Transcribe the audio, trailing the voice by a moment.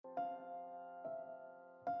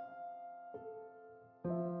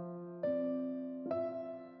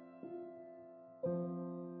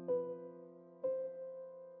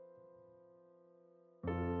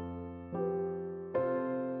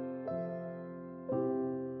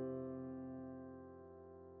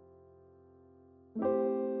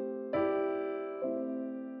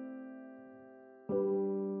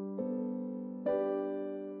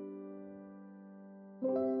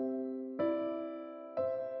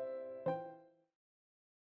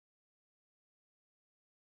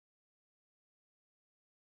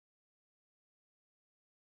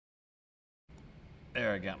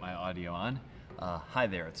There, I got my audio on. Hi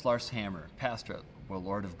there, it's Lars Hammer, pastor at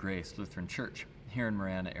Lord of Grace Lutheran Church here in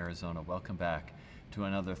Marana, Arizona. Welcome back to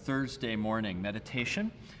another Thursday morning meditation.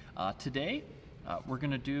 Today, we're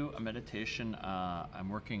going to do a meditation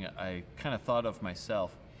I kind of thought of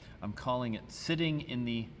myself. I'm calling it Sitting in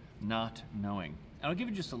the Not Knowing. And I'll give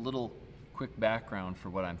you just a little quick background for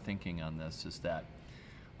what I'm thinking on this, is that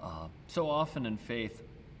so often in faith,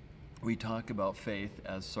 we talk about faith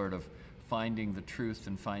as sort of finding the truth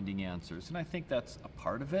and finding answers. And I think that's a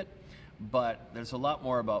part of it, but there's a lot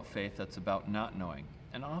more about faith that's about not knowing.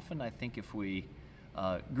 And often I think if we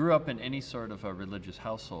grew up in any sort of a religious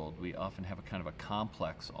household, we often have a kind of a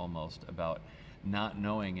complex almost about not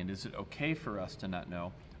knowing, and is it okay for us to not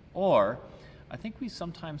know? Or I think we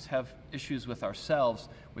sometimes have issues with ourselves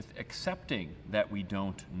with accepting that we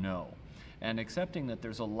don't know, and accepting that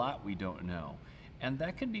there's a lot we don't know. And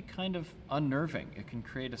that can be kind of unnerving. It can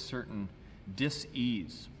create a certain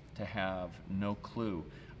dis-ease to have no clue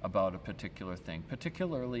about a particular thing,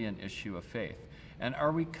 particularly an issue of faith. And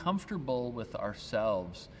are we comfortable with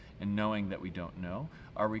ourselves in knowing that we don't know?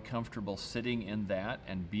 Are we comfortable sitting in that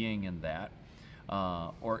and being in that?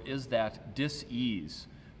 Or is that dis-ease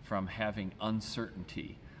from having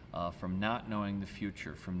uncertainty, from not knowing the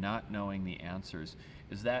future, from not knowing the answers?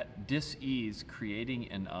 Is that dis-ease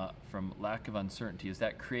creating from lack of uncertainty, is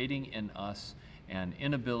that creating in us an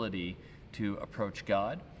inability to approach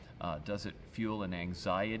God? Does it fuel an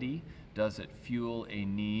anxiety? Does it fuel a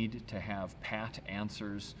need to have pat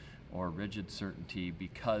answers or rigid certainty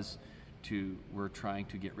because we're trying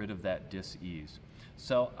to get rid of that dis-ease?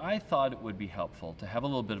 So I thought it would be helpful to have a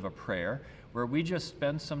little bit of a prayer where we just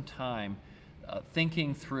spend some time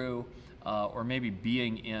thinking through, or maybe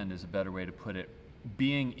being in is a better way to put it,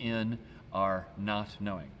 being in our not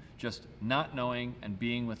knowing. Just not knowing and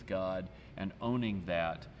being with God and owning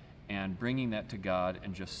that and bringing that to God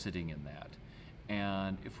and just sitting in that.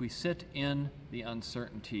 And if we sit in the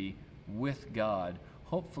uncertainty with God,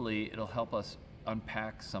 hopefully it'll help us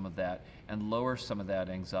unpack some of that and lower some of that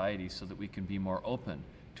anxiety so that we can be more open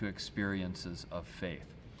to experiences of faith.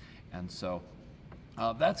 And so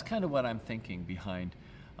that's kind of what I'm thinking behind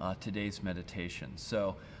today's meditation.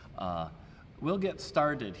 So we'll get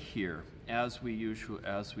started here as we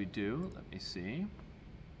do. Let me see.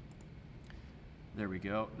 There we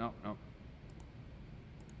go. No.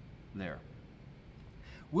 There.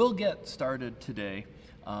 We'll get started today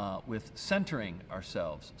with centering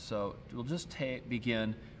ourselves. So we'll just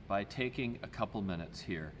begin by taking a couple minutes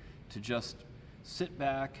here to just sit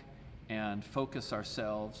back and focus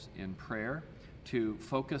ourselves in prayer, to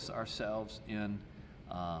focus ourselves in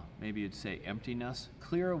maybe you'd say emptiness.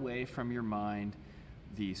 Clear away from your mind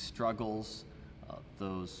the struggles,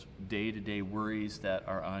 those day-to-day worries that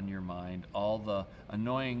are on your mind, all the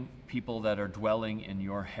annoying people that are dwelling in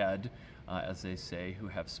your head, as they say, who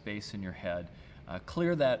have space in your head.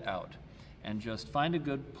 Clear that out and just find a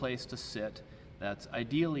good place to sit. That's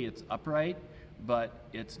ideally it's upright, but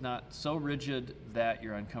it's not so rigid that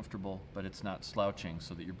you're uncomfortable, but it's not slouching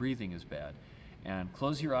so that your breathing is bad. And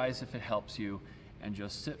close your eyes if it helps you, and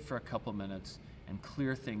just sit for a couple minutes and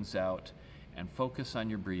clear things out and focus on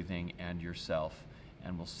your breathing and yourself.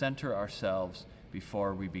 And we'll center ourselves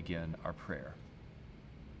before we begin our prayer.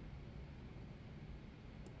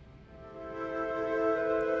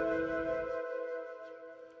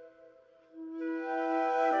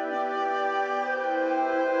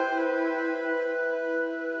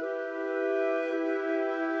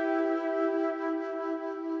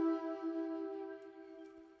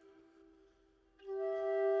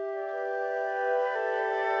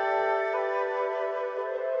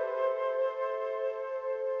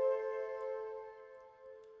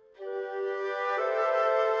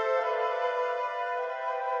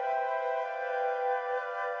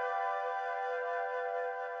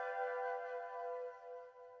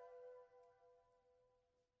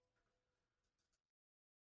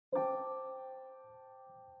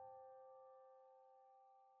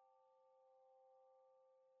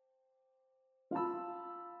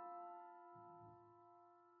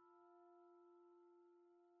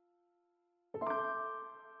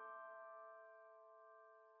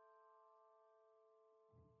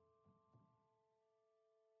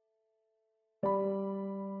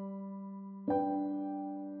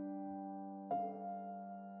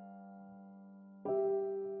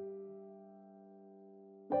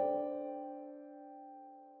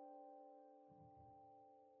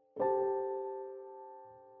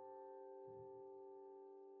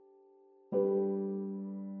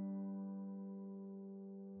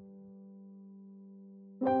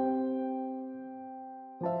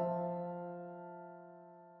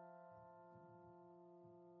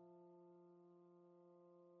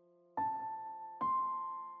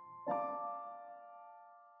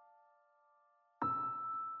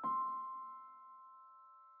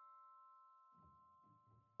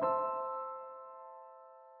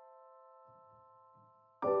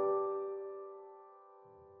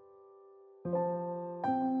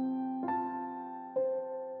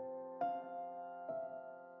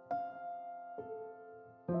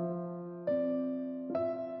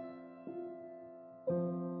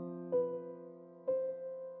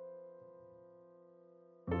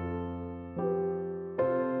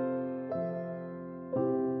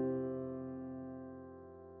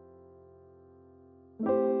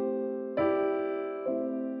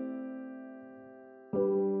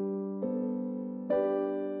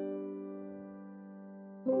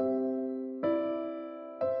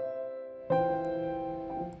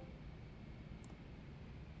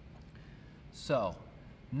 So,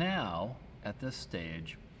 now, at this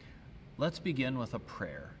stage, let's begin with a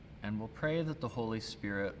prayer, and we'll pray that the Holy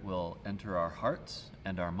Spirit will enter our hearts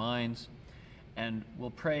and our minds, and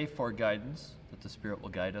we'll pray for guidance, that the Spirit will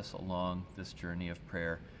guide us along this journey of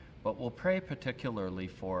prayer, but we'll pray particularly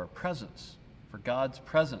for presence, for God's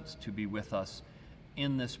presence to be with us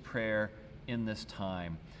in this prayer, in this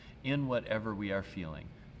time, in whatever we are feeling.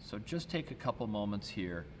 So just take a couple moments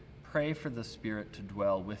here. Pray for the Spirit to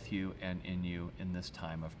dwell with you and in you in this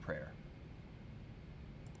time of prayer.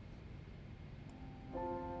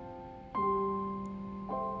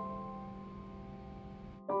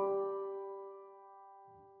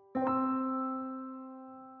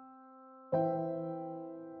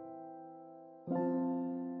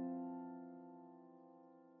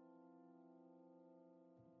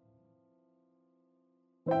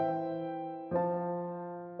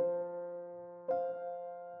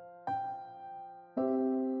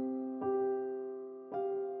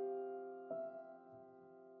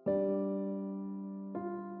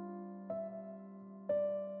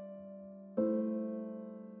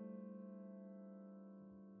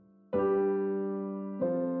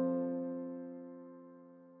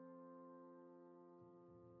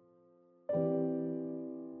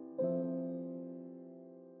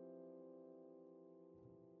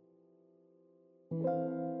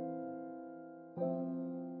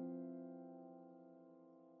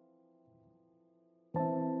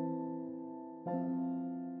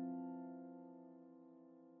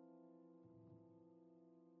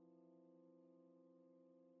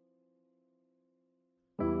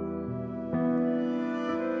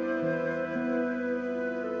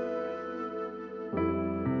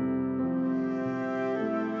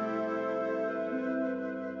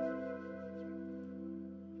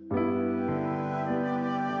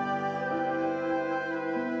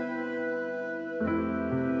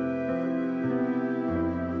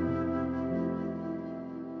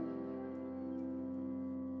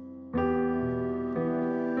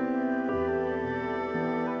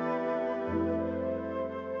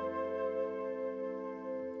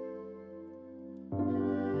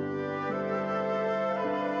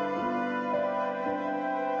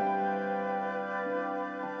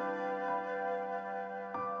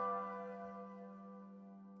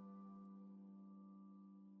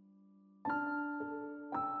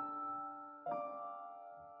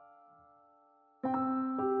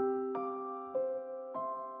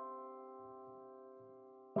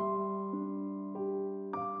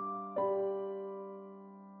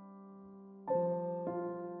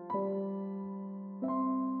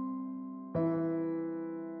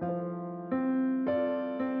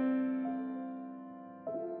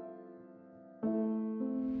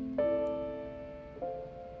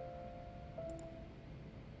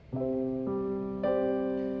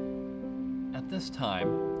 At this time,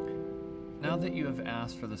 now that you have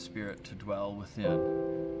asked for the Spirit to dwell within,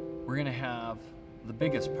 we're going to have the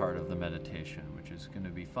biggest part of the meditation, which is going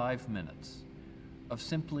to be 5 minutes of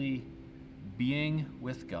simply being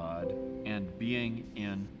with God and being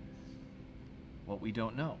in what we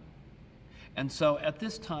don't know. And so at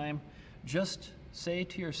this time, just say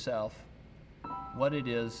to yourself what it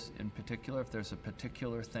is in particular, if there's a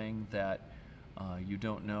particular thing that you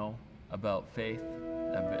don't know about faith,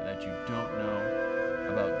 that you don't know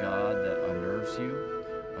about God, that unnerves you,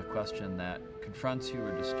 a question that confronts you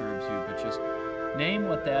or disturbs you, but just name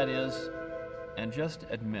what that is and just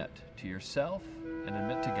admit to yourself and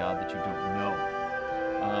admit to God that you don't know.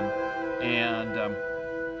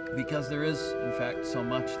 Because there is, in fact, so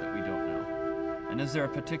much that we don't know. And is there a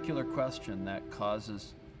particular question that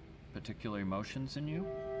causes particular emotions in you?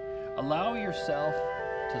 Allow yourself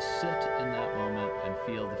to sit in that moment and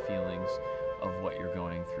feel the feelings of what you're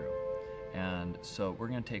going through. And so we're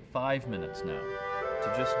going to take 5 minutes now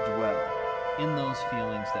to just dwell in those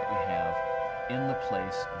feelings that we have in the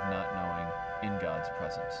place of not knowing in God's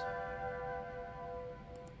presence.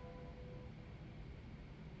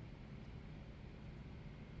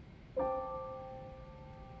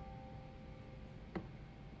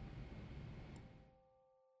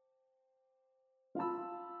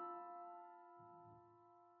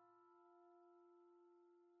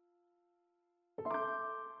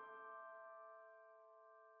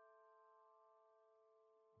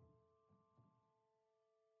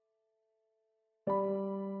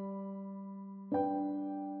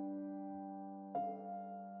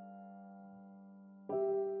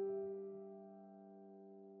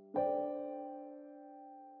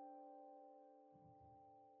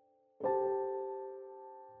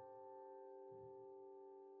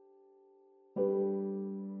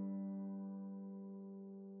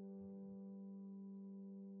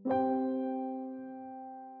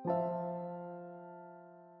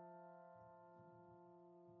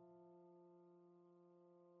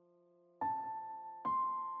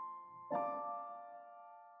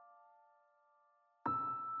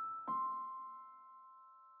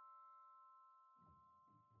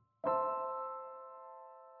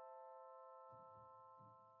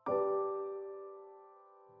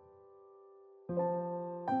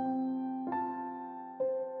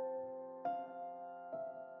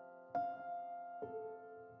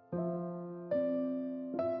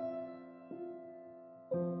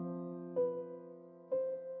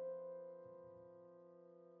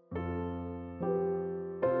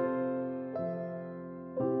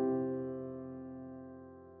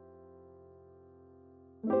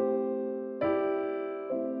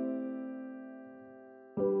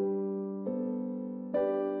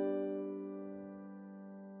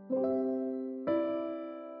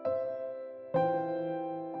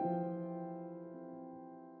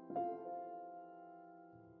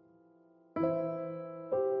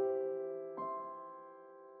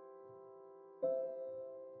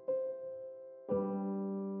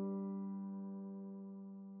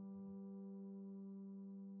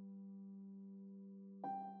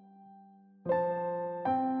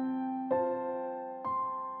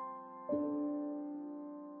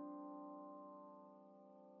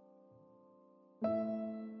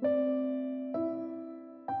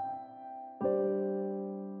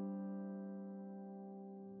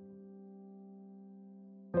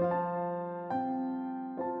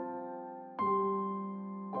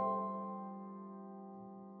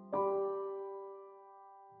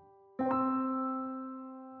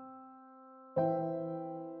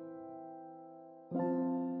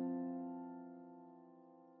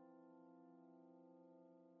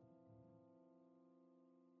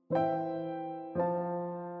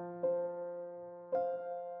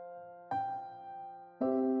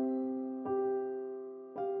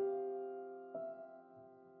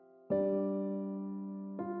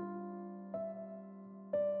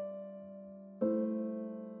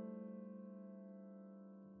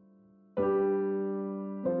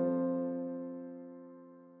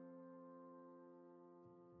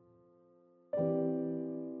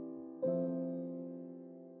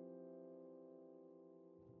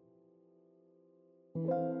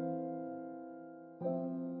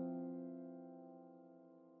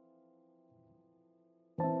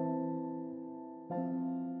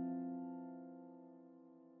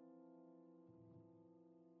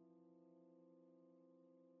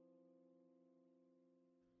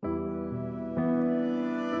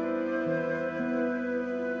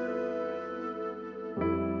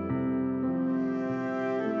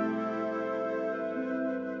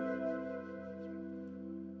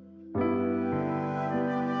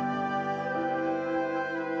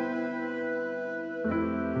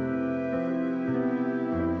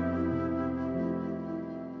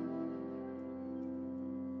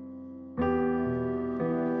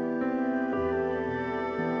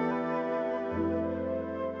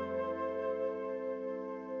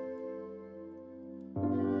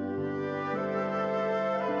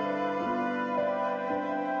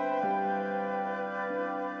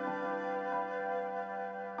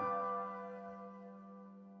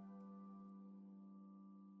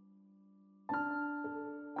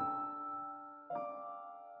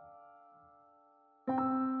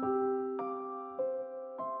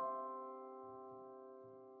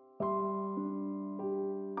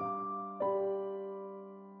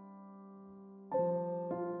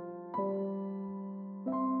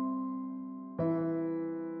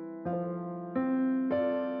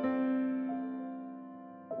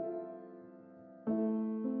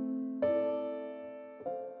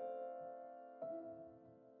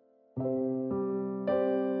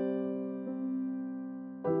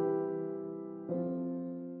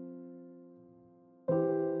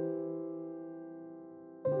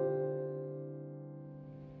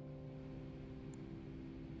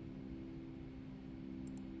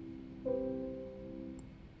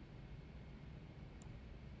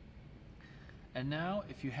 And now,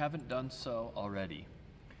 if you haven't done so already,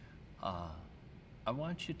 I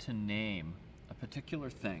want you to name a particular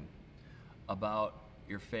thing about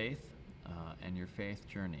your faith and your faith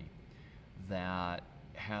journey that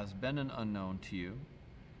has been an unknown to you,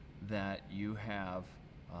 that you have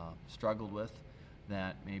struggled with,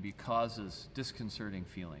 that maybe causes disconcerting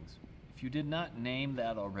feelings. If you did not name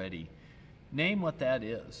that already, name what that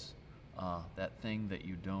is, that thing that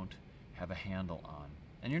you don't have a handle on.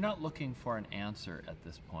 And you're not looking for an answer at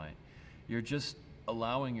this point. You're just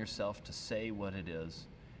allowing yourself to say what it is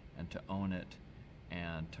and to own it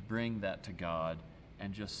and to bring that to God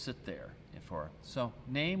and just sit there for. So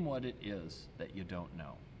name what it is that you don't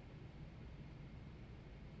know.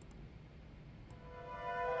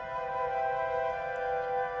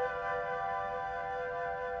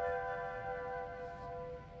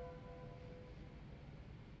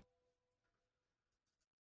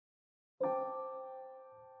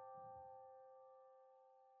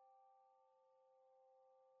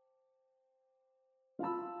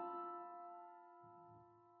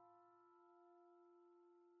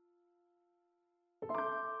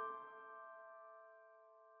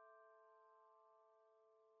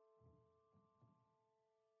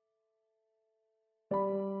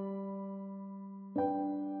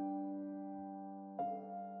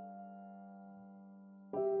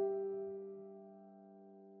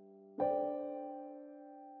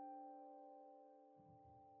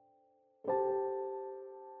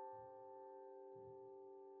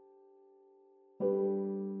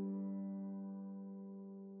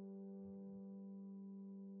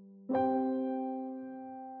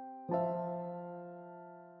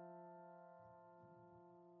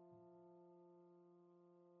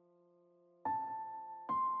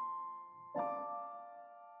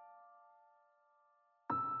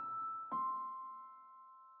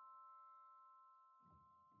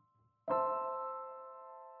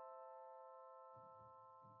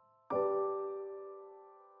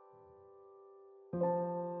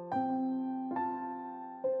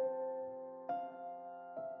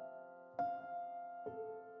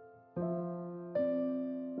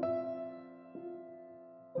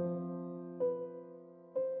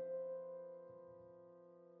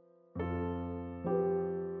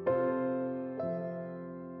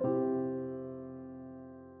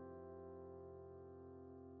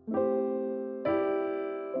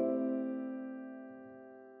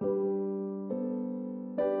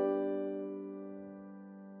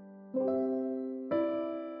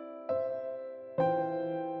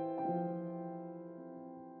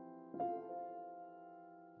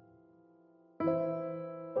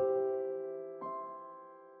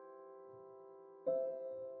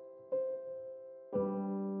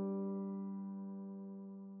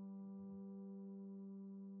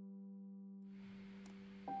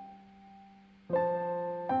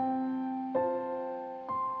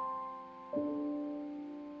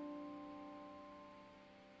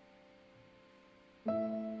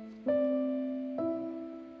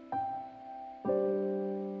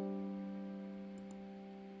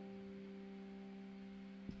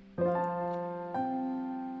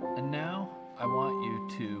 And now I want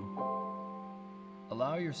you to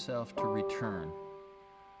allow yourself to return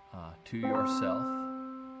to yourself,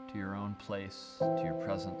 to your own place, to your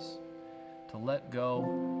presence, to let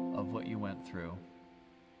go of what you went through.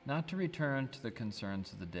 Not to return to the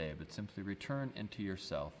concerns of the day, but simply return into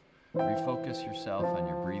yourself. Refocus yourself on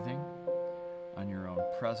your breathing, on your own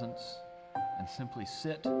presence, and simply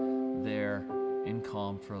sit there in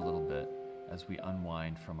calm for a little bit as we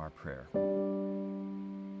unwind from our prayer.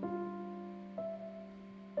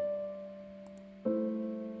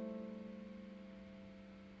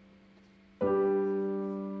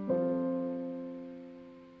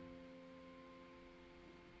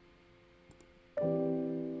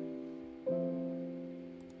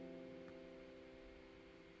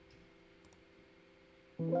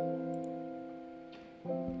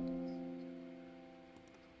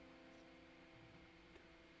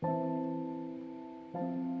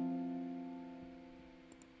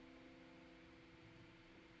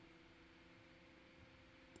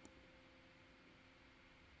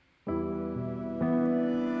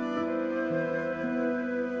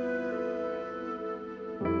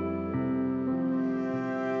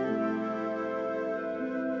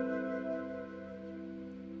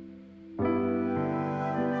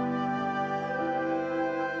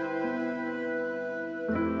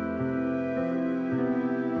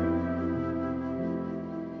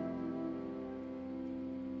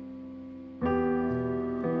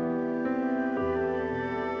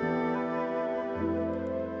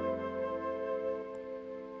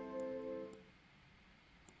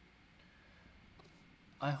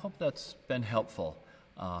 I hope that's been helpful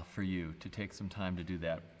for you to take some time to do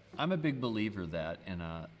that. I'm a big believer that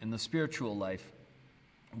in the spiritual life,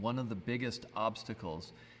 one of the biggest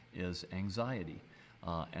obstacles is anxiety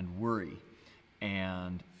and worry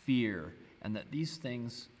and fear, and that these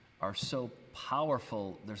things are so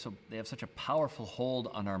powerful. They have such a powerful hold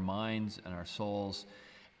on our minds and our souls,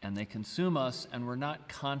 and they consume us, and we're not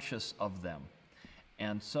conscious of them.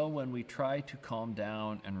 And so when we try to calm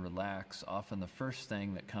down and relax, often the first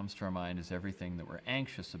thing that comes to our mind is everything that we're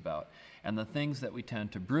anxious about. And the things that we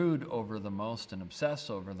tend to brood over the most and obsess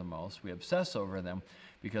over the most, we obsess over them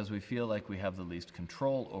because we feel like we have the least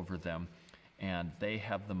control over them, and they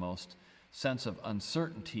have the most sense of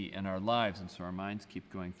uncertainty in our lives. And so our minds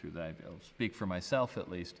keep going through that. I'll speak for myself at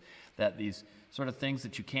least, that these sort of things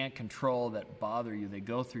that you can't control that bother you, they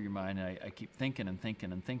go through your mind, and I keep thinking and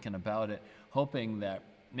thinking and thinking about it, hoping that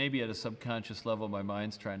maybe at a subconscious level my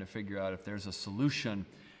mind's trying to figure out if there's a solution,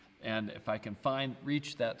 and if I can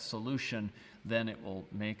reach that solution, then it will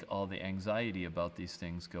make all the anxiety about these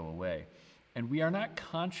things go away. And we are not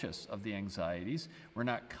conscious of the anxieties, we're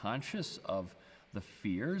not conscious of the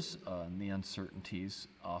fears and the uncertainties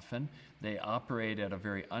often. They operate at a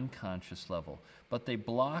very unconscious level, but they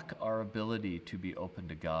block our ability to be open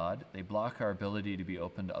to God. They block our ability to be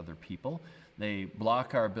open to other people. They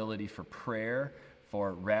block our ability for prayer,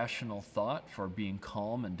 for rational thought, for being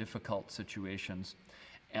calm in difficult situations.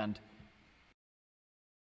 And